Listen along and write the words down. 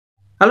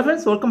Hello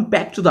friends, welcome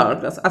back to দাদার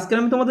class. আজকে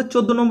আমি তোমাদের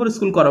 14 নম্বর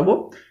স্কুল করাবো।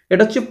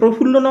 এটা হচ্ছে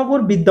প্রফুল্লনগর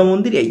বিদ্যা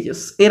মন্দির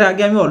এইচএস। এর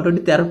আগে আমি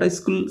অলরেডি 13টা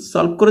স্কুল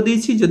সলভ করে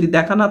দিয়েছি। যদি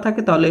দেখা না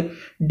থাকে তাহলে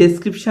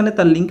ডেসক্রিপশানে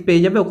তার লিঙ্ক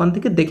পেয়ে যাবে, ওখান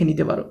থেকে দেখে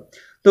নিতে পারো।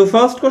 তো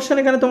ফার্স্ট কোশ্চেন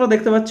এখানে তোমরা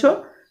দেখতে পাচ্ছ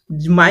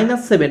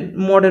 -7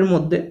 মডের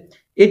মধ্যে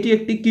এটি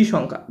একটি কি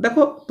সংখ্যা।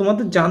 দেখো,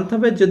 তোমাদের জানতে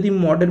হবে যদি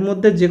মডের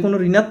মধ্যে যে কোনো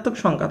ঋণাত্মক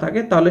সংখ্যা থাকে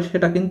তাহলে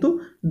সেটা কিন্তু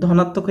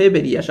ধনাত্মক হয়ে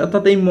বেরিয়ে আসে।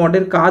 অর্থাৎ এই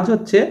মডের কাজ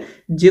হচ্ছে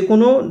যে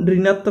কোনো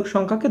ঋণাত্মক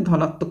সংখ্যাকে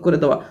ধনাত্মক করে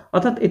দেওয়া,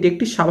 অর্থাৎ এটি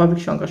একটি স্বাভাবিক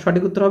সংখ্যা।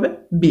 সঠিক উত্তর হবে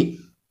বি।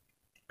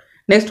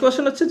 নেক্সট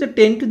কোশ্চেন হচ্ছে যে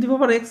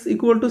 10⁻x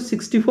 =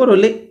 64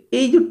 হলে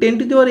এই যে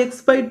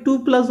 10⁻x/2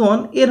 +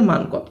 1 এর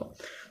মান কত।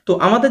 তো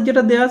আমাদের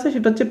যেটা দেওয়া আছে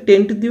সেটা হচ্ছে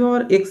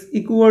 10⁻x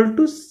 =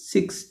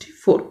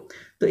 64।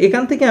 তো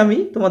এখান থেকে আমি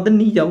তোমাদের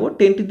নিয়ে যাব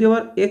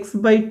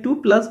 10⁻x/2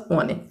 +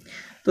 1 এ।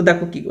 তো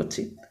দেখো কি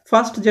করছি,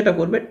 ফার্স্ট যেটা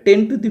করবে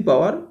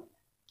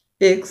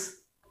 10⁻x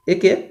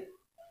একে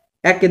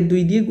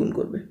 1/2 দিয়ে গুণ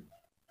করবে,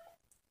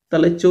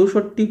 তাহলে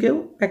 64কেও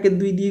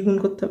 1/2 দিয়ে গুণ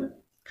করতে হবে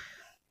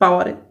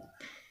পাওয়ারে।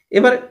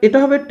 এবার এটা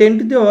হবে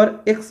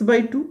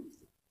 10⁻x/2,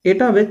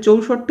 এটা হবে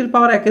 64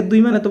 পাওয়ার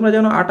 1/2, মানে তোমরা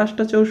জানো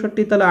 28টা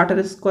 64, তাহলে 8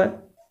 স্কোয়ার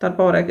তার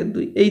পাওয়ার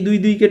 1/2। এই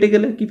 2 কেটে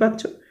গেলে কি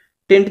পাচ্ছ,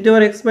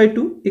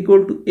 10⁻x/2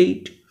 =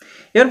 8।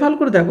 এবার ভালো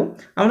করে দেখো,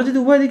 আমরা যদি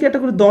উভয় দিকে একটা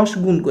করে 10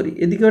 গুণ করি,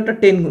 এদিকেও একটা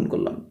 10 গুণ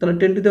করলাম, তাহলে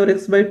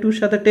 10⁻x/2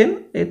 সাথে 10,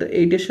 এটা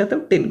 8 এর সাথেও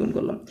 10 গুণ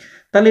করলাম,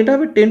 তাহলে এটা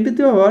হবে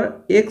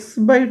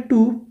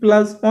 10⁻x/2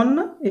 + 1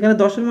 না, এখানে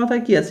 10-এর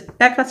মাথায় কি আছে,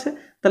 1 আছে,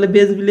 তাহলে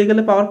বেস মিলিয়ে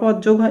গেলে পাওয়ার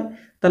যোগ হয়,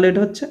 তাহলে এটা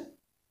হচ্ছে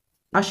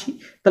 80।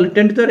 তাহলে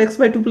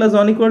 10⁻x/2 +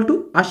 1 =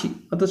 80,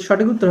 অর্থাৎ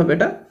সঠিক উত্তর হবে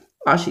এটা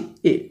 80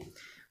 এ।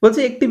 বলছে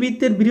একটি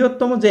বৃত্তের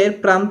বৃহত্তম জ্যায়ের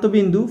প্রান্ত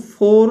বিন্দু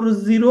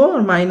 40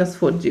 আর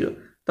 -40।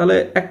 তাহলে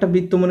একটা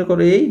বৃত্ত মনে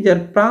করো এই যার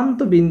প্রান্ত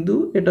বিন্দু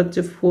এটা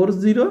হচ্ছে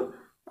 40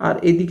 আর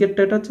এই দিকেরটা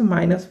এটা হচ্ছে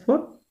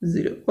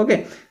 -40। ওকে,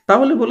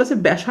 তাহলে বলেছে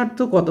ব্যাসার্ধ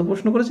কত,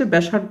 প্রশ্ন করেছে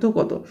ব্যাসার্ধ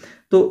কত।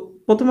 তো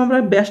প্রথমে আমরা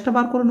ব্যাসটা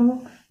বার করে নেব।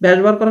 ব্যাস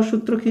বার করার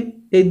সূত্র কি,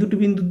 এই দুটি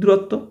বিন্দুর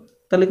দূরত্ব,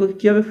 তাহলে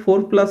কি হবে 4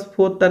 +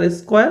 4 তার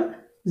স্কোয়ার,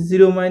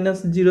 0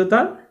 - 0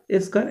 তার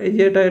স্কোয়ার, এই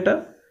যে এটা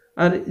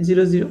আর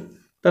 0 0,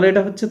 তাহলে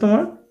এটা হচ্ছে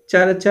তোমার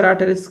 4 × 4 8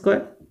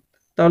 স্কোয়ার,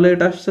 তাহলে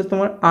এটা আসছে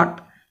তোমার 8।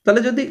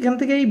 তাহলে যদি এখান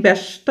থেকে এই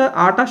ব্যাসটা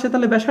 8 আসে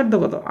তাহলে ব্যাসার্ধ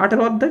কত,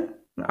 8-এর অর্ধেক,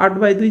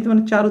 8/2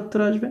 মানে 4 উত্তর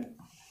আসবে,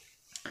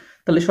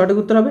 তাহলে সঠিক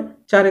উত্তর হবে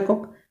 4 একক।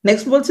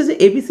 নেক্সট বলছে যে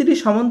এবিসিডি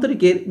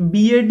সমান্তরিকের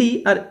বিএডি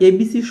আর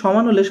এবিসি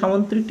সমান হলে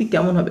সমান্তরিকটি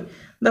কেমন হবে।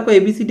 দেখো,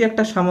 এবিসিডি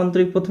একটা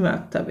সামান্তরিক প্রথমে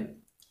আঁকতে হবে।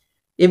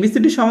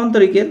 এবিসিডি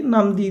সমান্তরিকের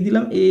নাম দিয়ে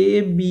দিলাম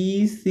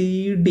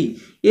ABCD,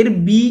 এর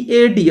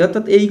বিএডি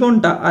অর্থাৎ এই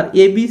কোণটা আর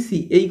এবিসি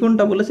এই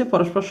কোণটা বলেছে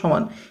পরস্পর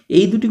সমান।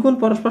 এই দুটি কোণ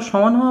পরস্পর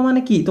সমান হওয়া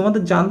মানে কি,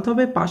 তোমাদের জানতে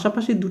হবে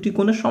পাশাপাশি দুটি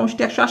কোণের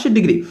সমষ্টি 180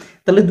 ডিগ্রি।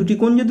 তাহলে দুটি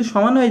কোণ যদি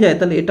সমান হয়ে যায়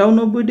তাহলে এটাও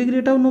 90 ডিগ্রি,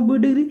 এটাও 90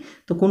 ডিগ্রি।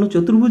 তো কোনো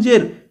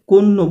চতুর্ভুজের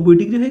কোণ 90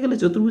 ডিগ্রি হয়ে গেলে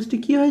চতুর্ভুজটি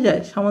কি হয়ে যায়,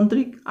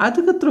 সামান্তরিক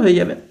আয়তক্ষেত্র হয়ে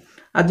যাবে।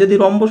 আর যদি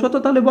রম্বস হতো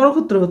তাহলে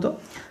বর্গক্ষেত্র হতো,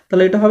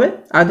 তাহলে এটা হবে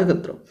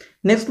আয়তক্ষেত্র।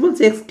 নেক্সট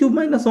বলছে x³ -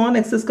 1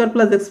 x²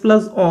 + x +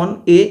 1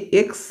 এ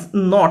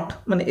x0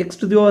 মানে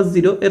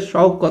x⁻0 এর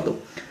সহগ কত।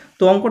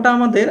 তো অঙ্কটা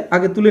আমাদের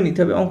আগে তুলে নিতে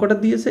হবে। অঙ্কটা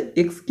দিয়েছে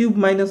x³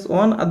 -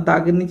 1 আর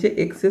দাগের নিচে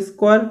x²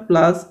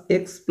 +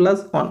 x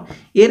 + 1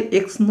 এর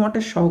x0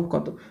 এর সহগ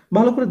কত।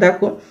 ভালো করে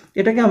দেখো,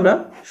 এটাকে আমরা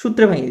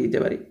সূত্রে ভেঙে দিতে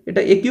পারি।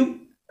 এটা a³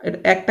 এটা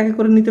একটাকে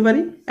করে নিতে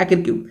পারি 1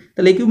 এর কিউব,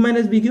 তাহলে a³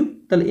 - b³,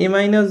 তাহলে a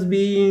 - b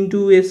 ×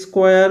 a²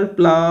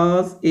 +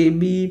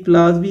 ab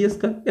 + b²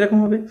 এরকম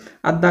হবে,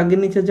 আর দাগের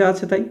নিচে যা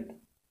আছে তাই।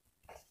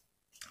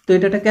 তো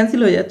এটা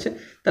ক্যান্সেল হয়ে যাচ্ছে,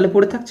 তাহলে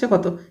পড়ে থাকছে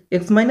কত,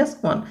 x -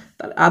 1।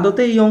 তাহলে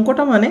আদতে এই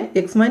অঙ্কটা মানে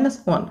x -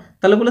 1,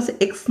 তাহলে বলেছে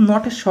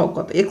x0 এর সহগ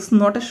কত।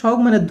 x0 এর সহগ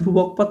মানে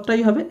ধ্রুবক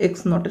পদটাই হবে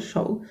x0 এর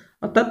সহগ,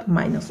 অর্থাৎ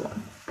 -1,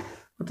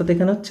 অর্থাৎ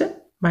এখানে হচ্ছে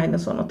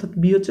 -1, অর্থাৎ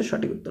বি হচ্ছে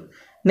সঠিক উত্তর।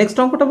 নেক্সট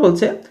অঙ্কটা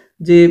বলছে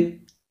যে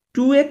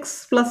 2x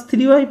 +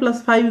 3y +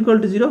 5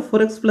 = 0,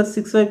 4x +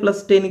 6y +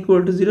 10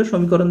 = 0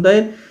 সমীকরণ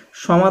দ্বয়ের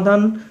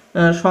সমাধান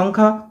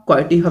সংখ্যা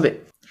কয়টি হবে।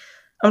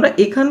 আমরা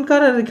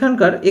এখানকার আর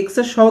এখানকার x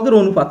এর সহগের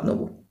অনুপাত নেব,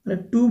 মানে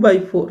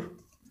 2/4,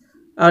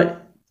 আর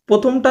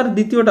প্রথমটার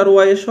দ্বিতীয়টার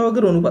y এর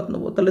সহগের অনুপাত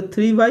নেব, তাহলে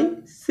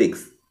 3/6।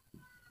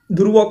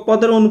 ধ্রুবক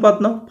পদের অনুপাত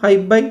নাও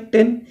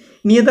 5/10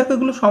 নিয়ে দেখো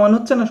এগুলো সমান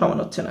হচ্ছে না, সমান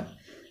হচ্ছে না,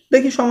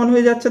 দেখি সমান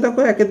হয়ে যাচ্ছে। দেখো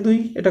 1/2,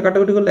 এটা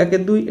কাটাকুটি করলে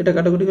 1/2, এটা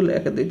কাটাকুটি করলে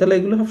 1/2, তাহলে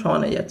এগুলো সব সমান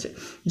হয়ে যাচ্ছে।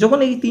 যখন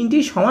এই তিনটি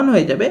সমান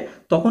হয়ে যাবে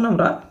তখন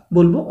আমরা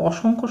বলবো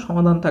অসংখ্য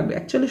সমাধান থাকবে।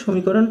 অ্যাকচুয়ালি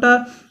সমীকরণটা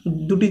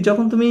দুটি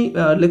যখন তুমি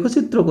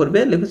লেখচিত্র করবে,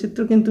 লেখচিত্র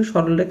কিন্তু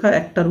সরলরেখা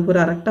একটার উপরে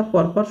আর একটা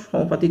পরপর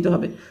সমাপতিত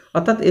হবে,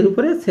 অর্থাৎ এর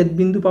উপরে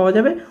ছেদবিন্দু পাওয়া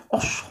যাবে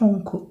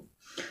অসংখ্য।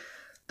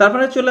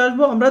 তারপরে চলে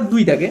আসবো আমরা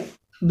 2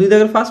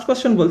 দাগের ফার্স্ট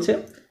কোশ্চেন বলছে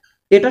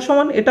এটা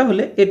সমান এটা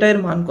হলে এটা এর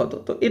মান কত।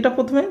 তো এটা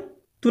প্রথমে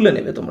তুলে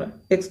নেবে তোমরা,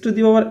 x⁴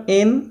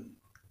 = n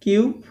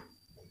x⁴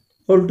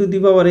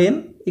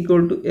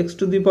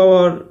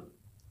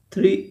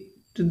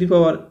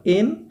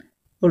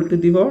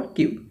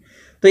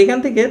 তো এখান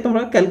থেকে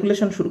তোমরা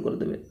ক্যালকুলেশন শুরু করে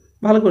দেবে।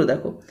 ভালো করে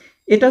দেখো,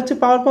 এটা হচ্ছে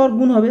পাওয়ার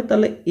গুণ হবে,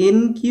 তাহলে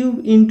n³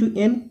 ×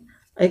 n,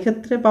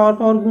 এক্ষেত্রে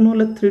পাওয়ার গুণ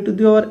হলে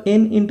 3⁴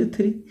 n ×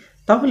 3।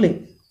 তাহলে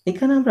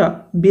এখানে আমরা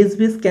বেস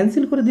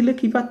ক্যান্সেল করে দিলে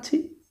কি পাচ্ছি,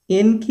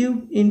 n cube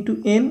into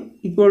n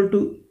equal to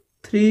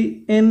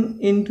 3n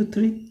into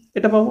 3,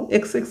 এটা পাবো।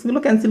 এক্স এক্সগুলো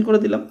ক্যান্সেল করে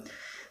দিলাম,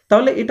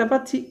 তাহলে এটা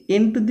পাচ্ছি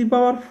n টু দি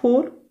পাওয়ার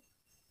 4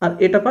 আর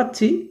এটা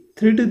পাচ্ছি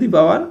 3 টু দি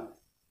পাওয়ার,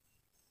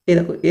 এই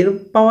দেখো এর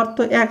পাওয়ার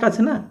তো 1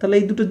 আছে না, তাহলে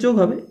এই দুটো যোগ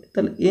হবে,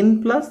 তাহলে n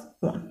প্লাস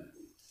 1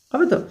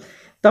 হবে। তো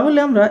তাহলে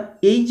আমরা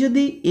এই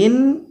যদি n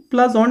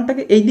প্লাস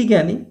 1টাকে এই দিকে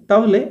আনি,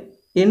 তাহলে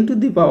n টু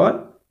দি পাওয়ার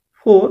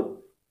 4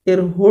 এর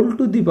whole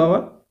to the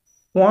power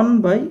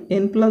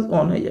 1/n plus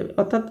 1 হয়ে যাবে,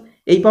 অর্থাৎ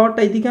এই পাওয়ারটা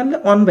এইদিকে আনলে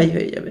 1/,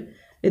 হয়ে যাবে,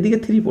 এদিকে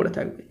 3 পড়ে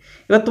থাকবে।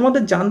 এবার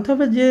তোমাদের জানতে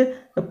হবে যে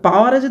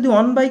পাওয়ারে যদি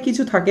 1/,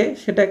 কিছু থাকে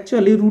সেটা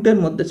অ্যাকচুয়ালি রুটের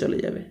মধ্যে চলে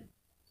যাবে,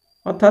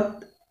 অর্থাৎ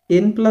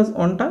n প্লাস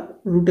 1টা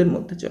রুটের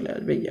মধ্যে চলে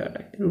আসবে, এই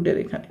জায়গাটায় রুটের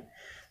এখানে,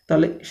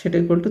 তাহলে সেটা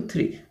ইকুয়াল টু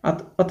 3।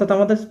 অর্থাৎ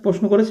আমাদের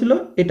প্রশ্ন করেছিল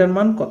এটার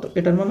মান কত,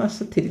 এটার মান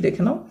আসছে 3,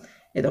 দেখে নাও।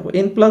 এই দেখো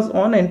n plus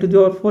 1 n to the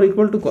power 4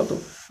 equal to কত,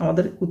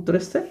 আমাদের উত্তর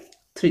এসছে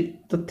 3,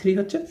 তো 3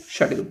 হচ্ছে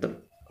সঠিক উত্তর।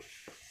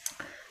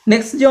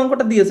 নেক্সট যে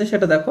অঙ্কটা দিয়েছে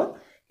সেটা দেখো,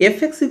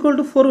 fx ইকুয়াল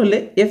টু 4 হলে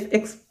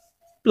fx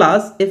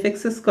প্লাস fx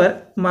স্কোয়ার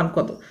মান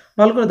কত।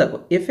 ভালো করে দেখো,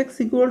 fx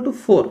ইকুয়াল টু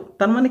 4,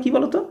 তার মানে কি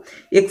বলো তো,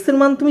 x এর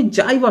মান তুমি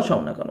যাই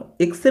বসাও না কেন,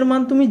 x এর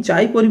মান তুমি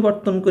যাই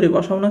পরিবর্তন করে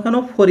বসাও না কেন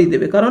 4ই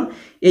দেবে, কারণ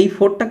এই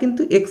 4টা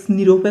কিন্তু x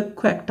নিরপেক্ষ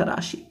একটা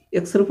রাশি,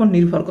 x এর উপর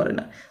নির্ভর করে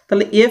না।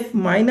 তাহলে f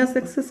minus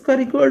x square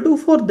equal to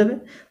 4 দেবে,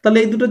 তাহলে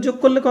এই দুটো যোগ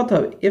করলে কত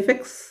হবে,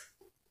 fx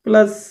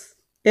plus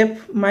f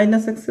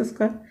minus x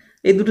square,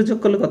 এই দুটো যোগ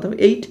করলে কত হবে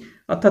 8,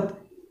 অর্থাৎ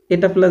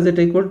এটা প্লাস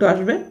এটা ইকুয়াল টু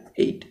আসবে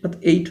 8,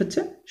 অর্থাৎ 8 হচ্ছে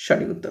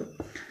সঠিক উত্তর।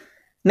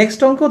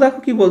 নেক্সট অঙ্ক দেখো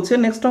কি বলছে,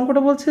 নেক্সট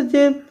অঙ্কটা বলছে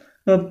যে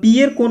পি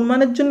এর কোন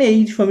মানের জন্য এই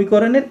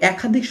সমীকরণের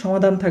একাধিক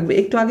সমাধান থাকবে।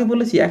 একটু আগে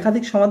বলেছি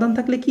একাধিক সমাধান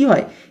থাকলে কি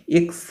হয়,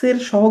 এক্স এর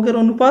সহগের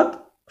অনুপাত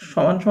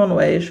সমান সমান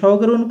ওয়াই এর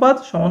সহগের অনুপাত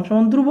সমান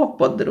সমান ধ্রুবক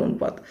পদের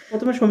অনুপাত।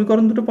 প্রথমে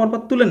সমীকরণ দুটো পরপর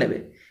তুলে নেবে,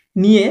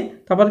 নিয়ে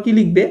তারপর কি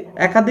লিখবে,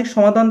 একাধিক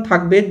সমাধান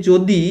থাকবে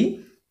যদি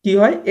কি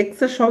হয়, এক্স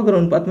এর সহগের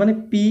অনুপাত মানে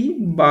পি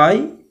বাই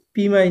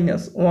পি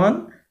মাইনাস 1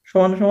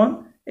 সমান সমান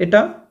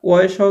এটা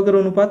ওয়াই এর সহগের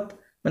অনুপাত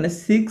মানে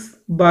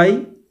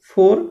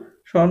 6/4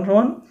 সমান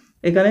সমান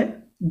এখানে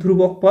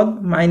ধ্রুবক পদ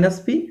মাইনাস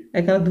পি,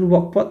 এখানে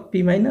ধ্রুবক পদ পি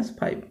মাইনাস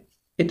 5।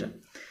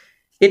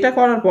 এটা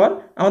করার পর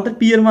আমাদের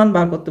পি এর মান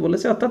বার করতে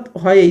বলেছে, অর্থাৎ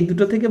হয় এই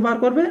দুটো থেকে বার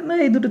করবে না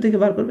এই দুটো থেকে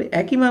বার করবে,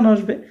 একই মান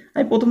আসবে।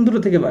 আমি প্রথম দুটো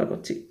থেকে বার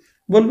করছি,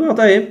 বলবে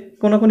অতএব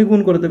কোনাকুনি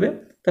গুণ করে দেবে,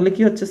 তাহলে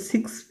কি হচ্ছে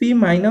 6p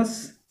মাইনাস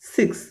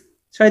 6,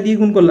 6 দিয়ে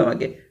গুণ করলাম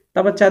আগে,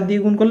 তারপর 4 দিয়ে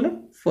গুণ করলে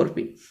 4p।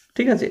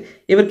 ঠিক আছে,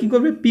 এবার কি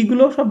করবে, পি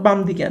গুলো সব বাম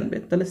দিকে আনবে,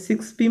 তাহলে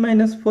 6p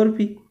minus 4p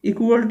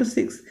equal to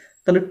 6,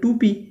 তাহলে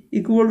 2p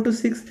ইকুয়াল টু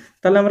 6,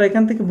 তাহলে আমরা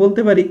এখান থেকে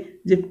বলতে পারি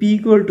যে p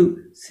ইকুয়াল টু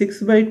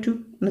 6/2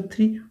 মানে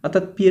 3,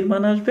 অর্থাৎ p এর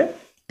মান আসবে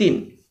 3।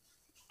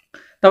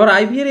 তারপর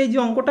আইভি এর এই যে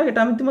অঙ্কটা, এটা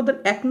আমি তোমাদের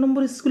 1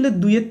 নম্বর স্কুলে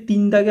 2 এর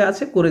 3 দাগে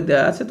আছে করে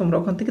দেওয়া আছে, তোমরা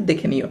ওখান থেকে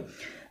দেখে নিও।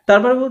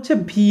 তারপরে বলছে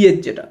ভি এর,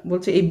 যেটা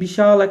বলছে এই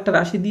বিশাল একটা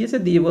রাশি দিয়েছে,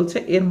 দিয়ে বলছে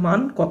এর মান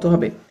কত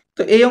হবে।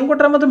 তো এই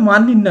অঙ্কটার আমাদের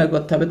মান নির্ণয়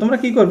করতে হবে। তোমরা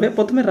কি করবে,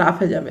 প্রথমে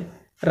রাফে যাবে,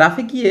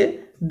 রাফে গিয়ে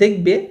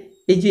দেখবে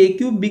এই যে এ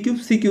cube B cube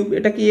C cube,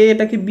 এটাকে এ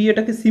এটাকে বি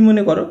এটাকে সি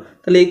মনে করো,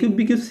 তাহলে এ cube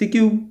B cube C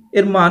cube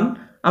এর মান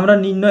আমরা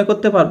নির্ণয়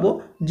করতে পারবো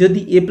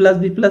যদি এ plus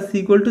B plus C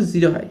equal to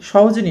 0 হয়,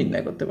 সহজে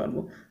নির্ণয় করতে পারবো।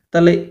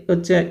 তাহলে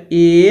হচ্ছে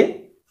এ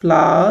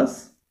প্লাস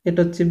এটা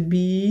হচ্ছে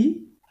বি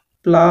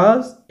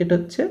প্লাস এটা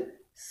হচ্ছে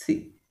সি,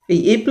 এই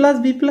এ plus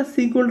B plus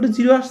C equal to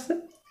 0 আসছে।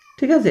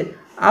 ঠিক আছে,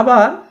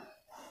 আবার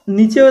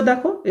নিচেও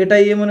দেখো, এটা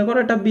এ মনে করো,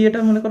 এটা বি, এটা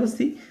মনে করো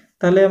সি,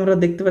 তাহলে আমরা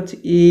দেখতে পাচ্ছি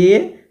এ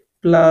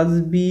প্লাস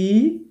বি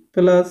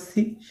প্লাস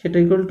সি সেটা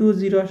ইকুয়াল টু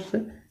 0 আসছে।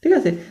 ঠিক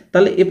আছে,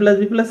 তাহলে এ plus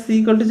B plus C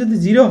equal to যদি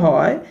 0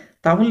 হয়,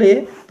 তাহলে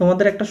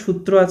তোমাদের একটা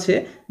সূত্র আছে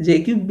যে এ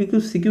cube B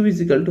cube C cube is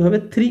equal to হবে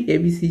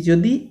 3abc,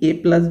 যদি এ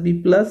plus B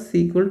plus C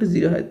equal to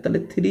 0 হয়, তাহলে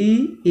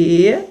 3a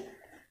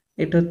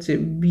এটা হচ্ছে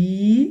বি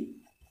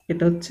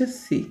এটা হচ্ছে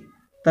সি।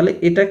 তাহলে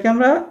এটাকে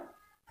আমরা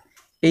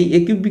এই এ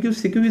cube B cube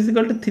C cube is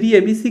equal to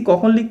 3abc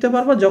কখন লিখতে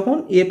পারবো, যখন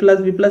এ plus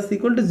B plus C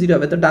equal to 0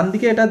 হবে। তো ডান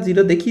দিকে এটা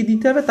 0 দেখিয়ে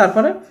দিতে হবে,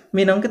 তারপরে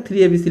মেন অঙ্কে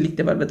 3abc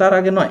লিখতে পারবে, তার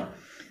আগে নয়।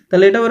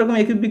 তাহলে এটা ওরকম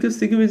এ cube B cube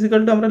C cube is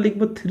equal to আমরা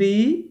লিখবো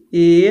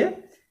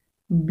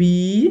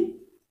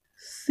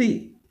 3abc।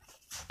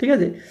 ঠিক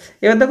আছে,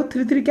 এবার দেখো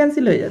 3 3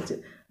 ক্যান্সেল হয়ে যাচ্ছে,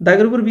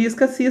 দাগের উপর বি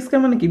স্কয়ার সি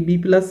স্কয়ার মানে কি B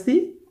plus C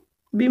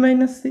B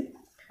minus C,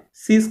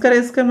 C square এ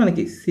স্কয়ার মানে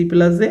কি C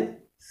plus A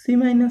C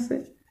minus এ,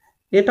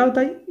 এটাও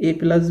তাই এ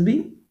plus B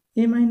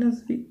A minus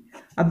B,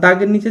 আর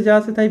দাগের নিচে যা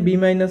আছে তাই B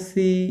minus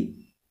C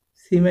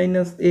C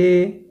minus এ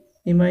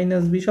এ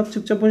মাইনাস বি, সব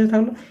চুপচাপ বসে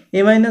থাকলো, এ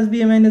মাইনাস বি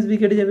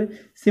কেটে যাবে,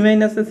 C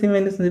minus A C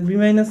minus B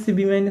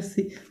minus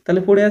C,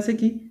 তাহলে পড়ে আছে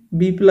কি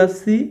B plus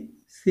C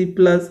C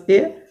plus এ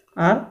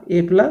আর এ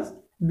প্লাস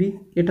বি,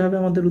 এটা হবে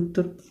আমাদের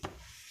উত্তর।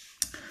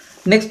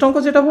 নেক্সট অঙ্ক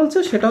যেটা বলছে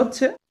সেটা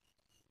হচ্ছে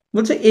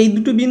বলছে এই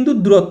দুটো বিন্দুর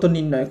দূরত্ব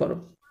নির্ণয় করো।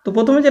 তো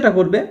প্রথমে যেটা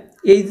করবে,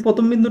 এই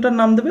প্রথম বিন্দুটার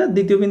নাম দেবে,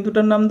 দ্বিতীয়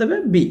বিন্দুটার নাম দেবে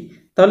বি।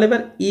 তাহলে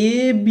এবার এ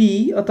বি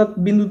অর্থাৎ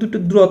বিন্দু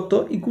দুটোর দূরত্ব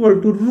ইকুয়াল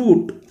টু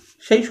রুট,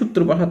 সেই সূত্র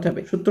বসাতে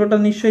হবে। সূত্রটা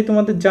নিশ্চয়ই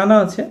তোমাদের জানা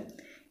আছে,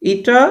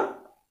 এটা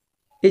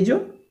এই যে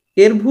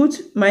এর ভুজ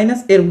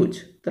মাইনাস এর ভুজ,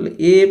 তাহলে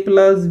এ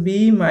প্লাস বি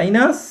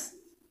মাইনাস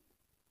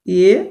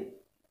এ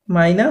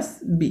মাইনাস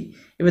বি।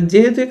 এবার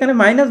যেহেতু এখানে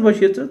মাইনাস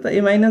বসিয়েছো তাই এ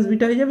মাইনাস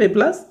বিটা হয়ে যাবে এ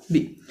প্লাস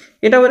বি।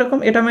 এটাও এরকম,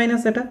 এটা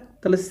মাইনাস এটা,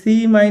 তাহলে C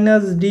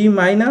minus D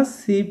minus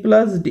C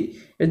plus D.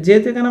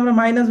 যেহেতু এখানে আমরা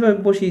মাইনাস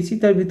বসিয়েছি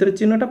তার ভিতরে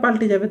চিহ্নটা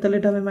পাল্টে যাবে, তাহলে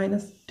এটা হবে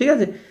মাইনাস। ঠিক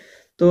আছে,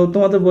 তো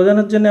তোমাদের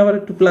বোঝানোর জন্য আবার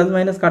একটু প্লাস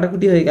মাইনাস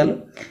কাটাকুটি হয়ে গেল।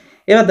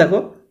 এবার দেখো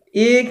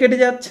এ কেটে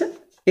যাচ্ছে,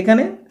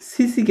 এখানে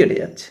সিসি কেটে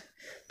যাচ্ছে,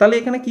 তাহলে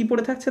এখানে কি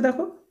পড়ে থাকছে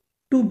দেখো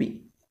 2b,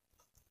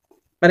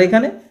 আর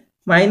এখানে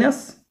মাইনাস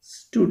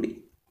 2d।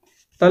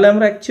 তাহলে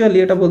আমরা অ্যাকচুয়ালি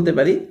এটা বলতে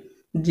পারি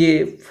যে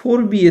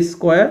 4b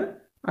স্কোয়ার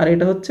আর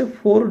এটা হচ্ছে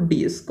 4d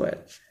স্কোয়ার।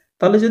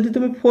 তাহলে যদি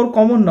তুমি 4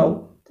 কমন নাও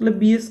তাহলে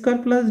b square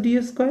plus d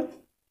square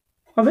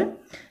হবে।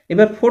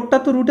 এবার 4টা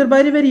তো রুটের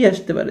বাইরে বেরিয়ে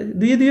আসতে পারে,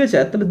 2 2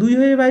 4, তাহলে 2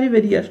 হয়ে বাইরে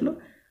বেরিয়ে আসলো,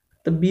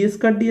 তো b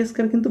স্কোয়ার d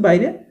স্কোয়ার কিন্তু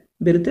বাইরে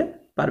বেরোতে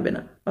পারবে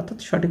না, অর্থাৎ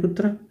সঠিক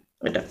উত্তর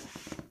এটা।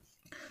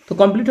 তো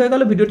কমপ্লিট হয়ে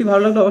গেল। ভিডিওটি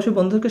ভালো লাগলে অবশ্যই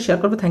বন্ধুদেরকে শেয়ার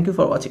করবে। Thank you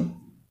for watching.